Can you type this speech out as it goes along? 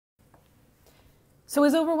So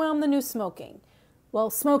is overwhelm the new smoking? Well,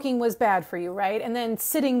 smoking was bad for you, right? And then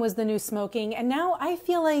sitting was the new smoking. And now I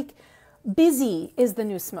feel like busy is the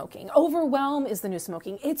new smoking. Overwhelm is the new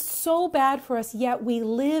smoking. It's so bad for us, yet we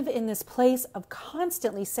live in this place of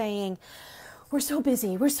constantly saying, we're so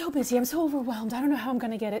busy, I'm so overwhelmed, I don't know how I'm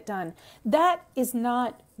going to get it done. That is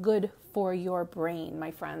not good for your brain,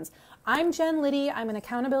 my friends. I'm Jen Liddy. I'm an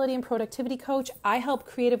accountability and productivity coach. I help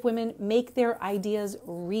creative women make their ideas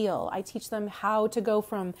real. I teach them how to go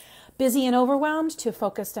from busy and overwhelmed to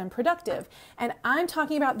focused and productive. And I'm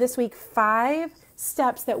talking about this week 5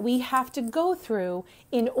 steps that we have to go through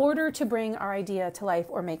in order to bring our idea to life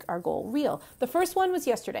or make our goal real. The first one was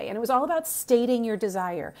yesterday, and it was all about stating your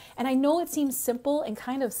desire. And I know it seems simple and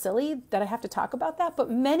kind of silly that I have to talk about that,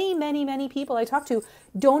 but many, many, many people I talk to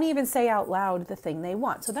don't even say out loud the thing they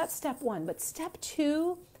want. So that's step 1. But step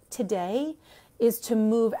 2 today is to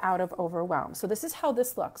move out of overwhelm. So this is how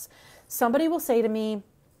this looks. Somebody will say to me,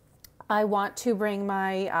 I want to bring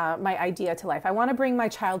my idea to life. I want to bring my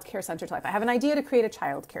child care center to life. I have an idea to create a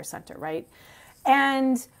child care center, right?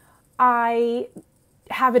 And I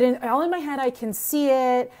have it all in my head. I can see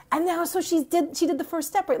it. And now, so she did the first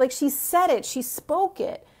step, right? Like she said it, she spoke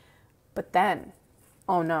it. But then,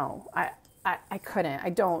 oh no, I couldn't. I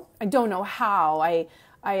don't know how.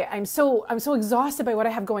 I'm so exhausted by what I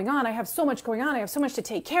have going on. I have so much going on. I have so much to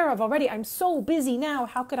take care of already. I'm so busy now.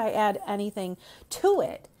 How could I add anything to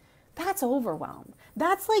it? That's overwhelm.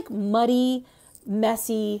 That's like muddy,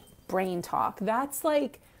 messy brain talk. That's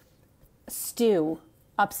like stew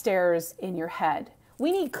upstairs in your head.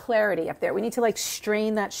 We need clarity up there. We need to like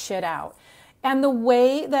strain that shit out. And the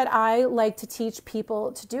way that I like to teach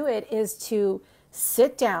people to do it is to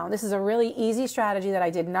sit down. This is a really easy strategy that I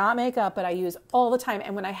did not make up, but I use all the time.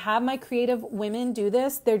 And when I have my creative women do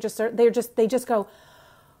this, they just go,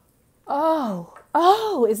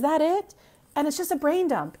 oh, is that it? And it's just a brain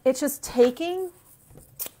dump. It's just taking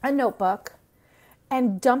a notebook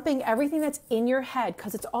and dumping everything that's in your head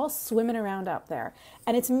because it's all swimming around out there.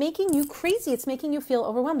 And it's making you crazy. It's making you feel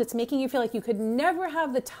overwhelmed. It's making you feel like you could never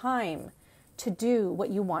have the time to do what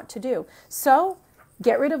you want to do. So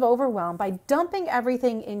get rid of overwhelm by dumping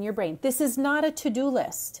everything in your brain. This is not a to-do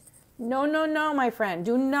list. No, my friend.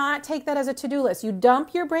 Do not take that as a to-do list. You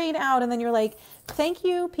dump your brain out and then you're like, thank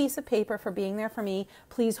you, piece of paper, for being there for me.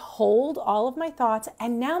 Please hold all of my thoughts.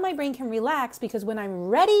 And now my brain can relax because when I'm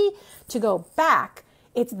ready to go back,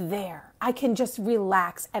 it's there. I can just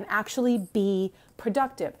relax and actually be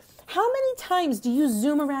productive. How many times do you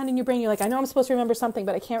zoom around in your brain? You're like, I know I'm supposed to remember something,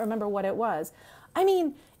 but I can't remember what it was. I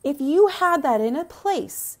mean, if you had that in a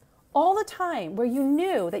place all the time where you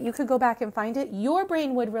knew that you could go back and find it, your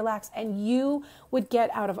brain would relax and you would get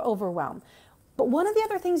out of overwhelm. But one of the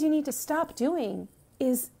other things you need to stop doing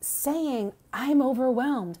is saying, I'm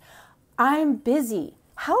overwhelmed, I'm busy.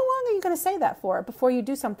 How long are you going to say that for before you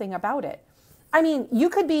do something about it? I mean, you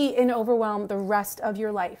could be in overwhelm the rest of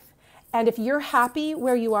your life. And if you're happy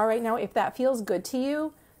where you are right now, if that feels good to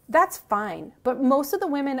you, that's fine. But most of the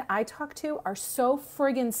women I talk to are so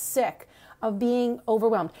friggin' sick of being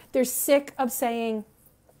overwhelmed. They're sick of saying,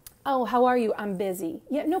 oh, how are you? I'm busy.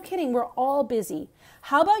 Yeah, no kidding. We're all busy.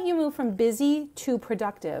 How about you move from busy to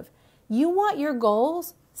productive? You want your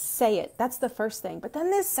goals? Say it. That's the first thing. But then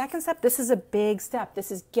this second step, this is a big step.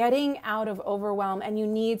 This is getting out of overwhelm, and you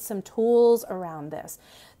need some tools around this.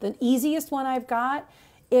 The easiest one I've got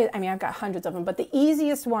is, I've got hundreds of them, but the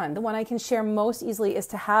easiest one, the one I can share most easily, is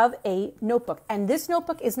to have a notebook. And this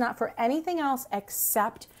notebook is not for anything else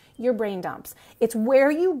except your brain dumps. It's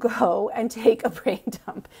where you go and take a brain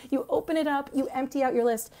dump. You open it up, you empty out your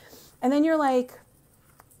list, and then you're like,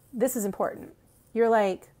 this is important. You're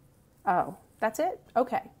like, oh, that's it?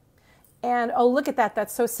 Okay. And oh, look at that.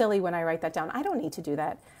 That's so silly when I write that down. I don't need to do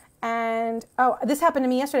that. And oh, this happened to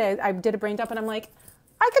me yesterday. I did a brain dump and I'm like,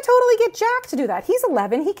 I could totally get Jack to do that. He's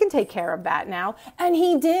 11. He can take care of that now. And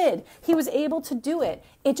he did. He was able to do it.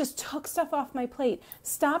 It just took stuff off my plate.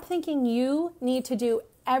 Stop thinking you need to do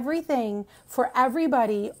everything for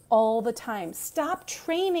everybody all the time. Stop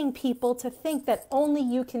training people to think that only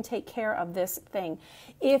you can take care of this thing.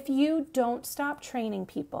 If you don't stop training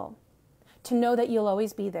people to know that you'll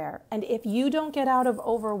always be there, and if you don't get out of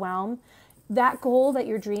overwhelm, that goal that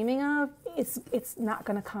you're dreaming of, it's not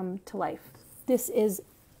going to come to life. This is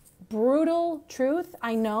brutal truth.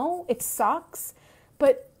 I know it sucks,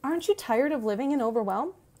 but aren't you tired of living in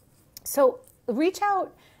overwhelm? So reach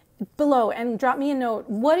out below and drop me a note.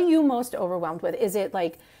 What are you most overwhelmed with? Is it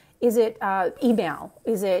email?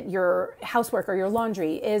 Is it your housework or your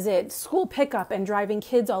laundry? Is it school pickup and driving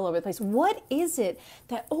kids all over the place? What is it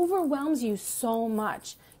that overwhelms you so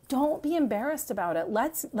much? don't be embarrassed about it.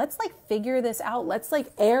 Let's like figure this out. Let's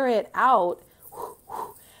like air it out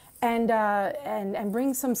and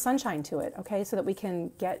bring some sunshine to it, okay? So that we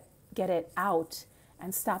can get it out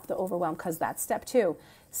and stop the overwhelm, because that's step 2.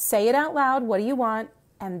 Say it out loud. What do you want?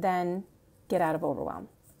 And then get out of overwhelm.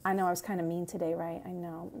 I know I was kind of mean today, right? I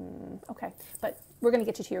know. Okay. But we're going to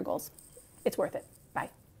get you to your goals. It's worth it. Bye.